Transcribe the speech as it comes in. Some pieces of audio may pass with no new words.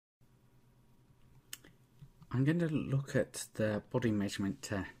I'm going to look at the body measurement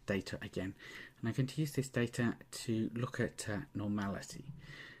data again, and I'm going to use this data to look at normality.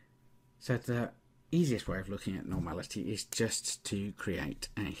 So the easiest way of looking at normality is just to create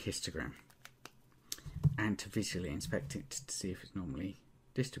a histogram and to visually inspect it to see if it's normally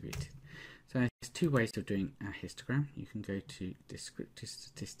distributed. So there's two ways of doing a histogram. You can go to Descriptive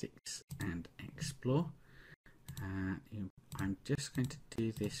Statistics and Explore. I'm just going to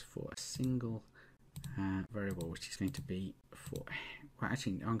do this for a single variable, which is going to be for, well,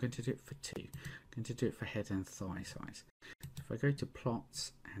 actually I'm going to do it for two. I'm going to do it for head and thigh size. So if I go to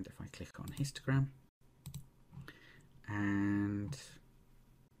plots and if I click on histogram, and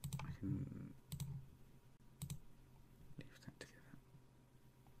I can leave that together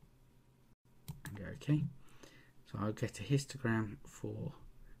and go OK. So I'll get a histogram for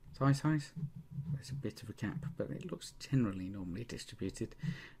thigh size. There's a bit of a gap, but it looks generally normally distributed.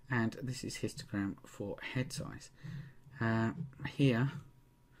 And this is histogram for head size. Here,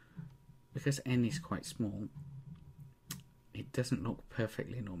 because n is quite small, it doesn't look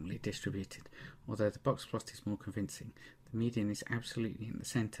perfectly normally distributed, although the box plot is more convincing. The median is absolutely in the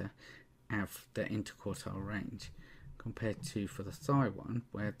centre of the interquartile range, compared to for the thigh one,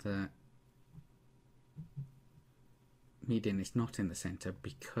 where the median is not in the centre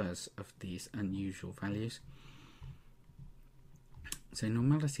because of these unusual values. So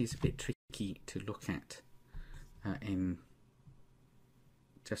normality is a bit tricky to look at in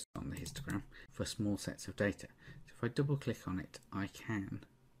just on the histogram for small sets of data. So if I double click on it, I can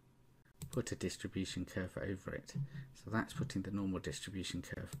put a distribution curve over it. So that's putting the normal distribution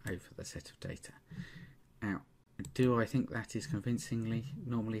curve over the set of data. Now, do I think that is convincingly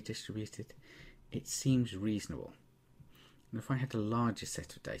normally distributed? It seems reasonable. And if I had a larger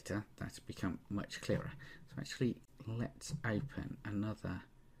set of data, that's become much clearer. So actually, let's open another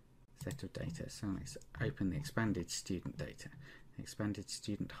set of data. So let's open the expanded student data, the expanded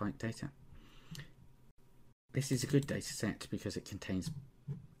student height data. This is a good data set because it contains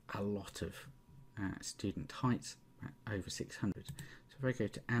a lot of student heights, over 600. So if I go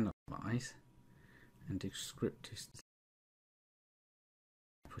to Analyze and do Descriptive,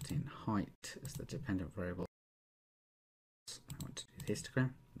 put in height as the dependent variable. I want to do the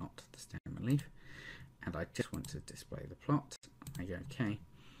histogram, not the stem and leaf, and I just want to display the plot. I go OK.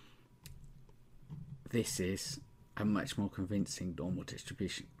 This is a much more convincing normal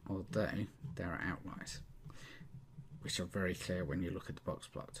distribution, although there are outliers, which are very clear when you look at the box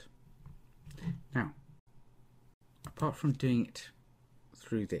plot. Now, apart from doing it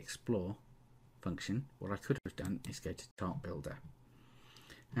through the Explore function, what I could have done is go to Chart Builder.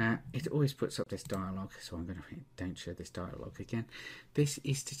 It always puts up this dialog, so I'm going to don't show this dialog again. This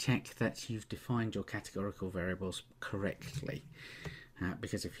is to check that you've defined your categorical variables correctly,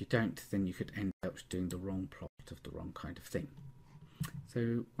 because if you don't, then you could end up doing the wrong plot of the wrong kind of thing.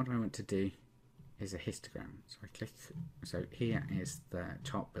 So what I want to do is a histogram. So I click, so here is the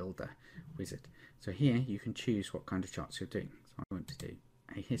chart builder wizard. So here you can choose what kind of charts you're doing. So I want to do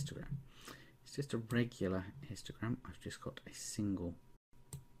a histogram. It's just a regular histogram. I've just got a single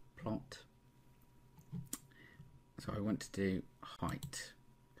plot. So I want to do height,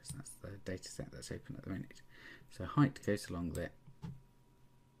 because that's the data set that's open at the minute. So height goes along the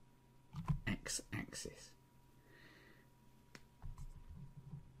x-axis.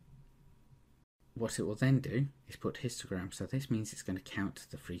 What it will then do is put histogram, so this means it's going to count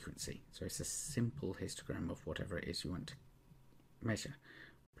the frequency. So it's a simple histogram of whatever it is you want to measure.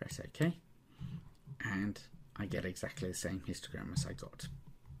 Press OK, and I get exactly the same histogram as I got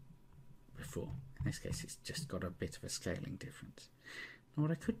before. In this case, it's just got a bit of a scaling difference. Now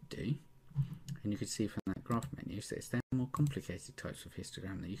what I could do, and you could see from that graph menu, so there are more complicated types of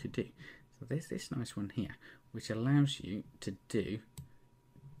histogram that you could do. So there's this nice one here, which allows you to do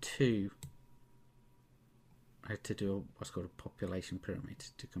what's called a population pyramid,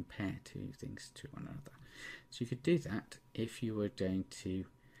 to compare two things to one another. So you could do that if you were going to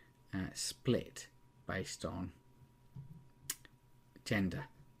split based on gender.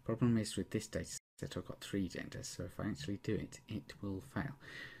 Problem is with this data set I've got 3 genders, so if I actually do it, it will fail.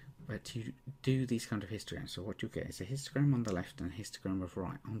 But you do these kind of histograms, so what you get is a histogram on the left and a histogram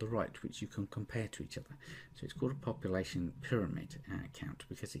on the right, which you can compare to each other. So it's called a population pyramid count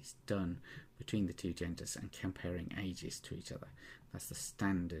because it's done between the 2 genders and comparing ages to each other. That's the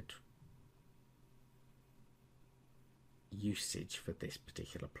standard usage for this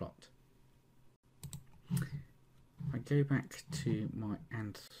particular plot. I go back to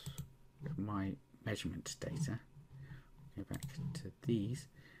my measurement data, go back to these,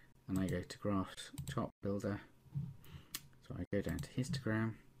 and I go to Graphs Chart Builder. So I go down to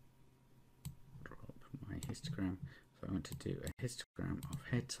histogram, drop my histogram. So I want to do a histogram of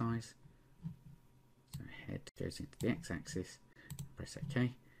head size. So head goes into the x-axis, press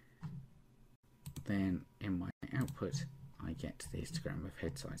OK. Then in my output I get the histogram of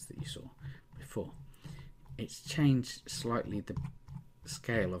head size that you saw before. It's changed slightly the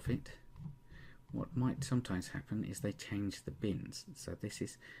scale of it. What might sometimes happen is they change the bins. So this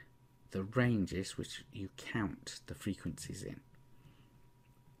is the ranges which you count the frequencies in.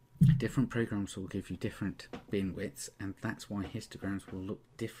 Different programs will give you different bin widths, and that's why histograms will look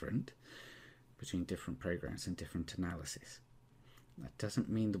different between different programs and different analysis. That doesn't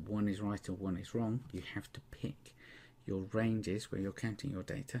mean that one is right or one is wrong. You have to pick your ranges where you're counting your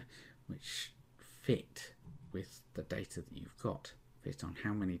data which fit with the data that you've got, based on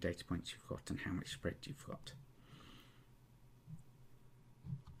how many data points you've got and how much spread you've got.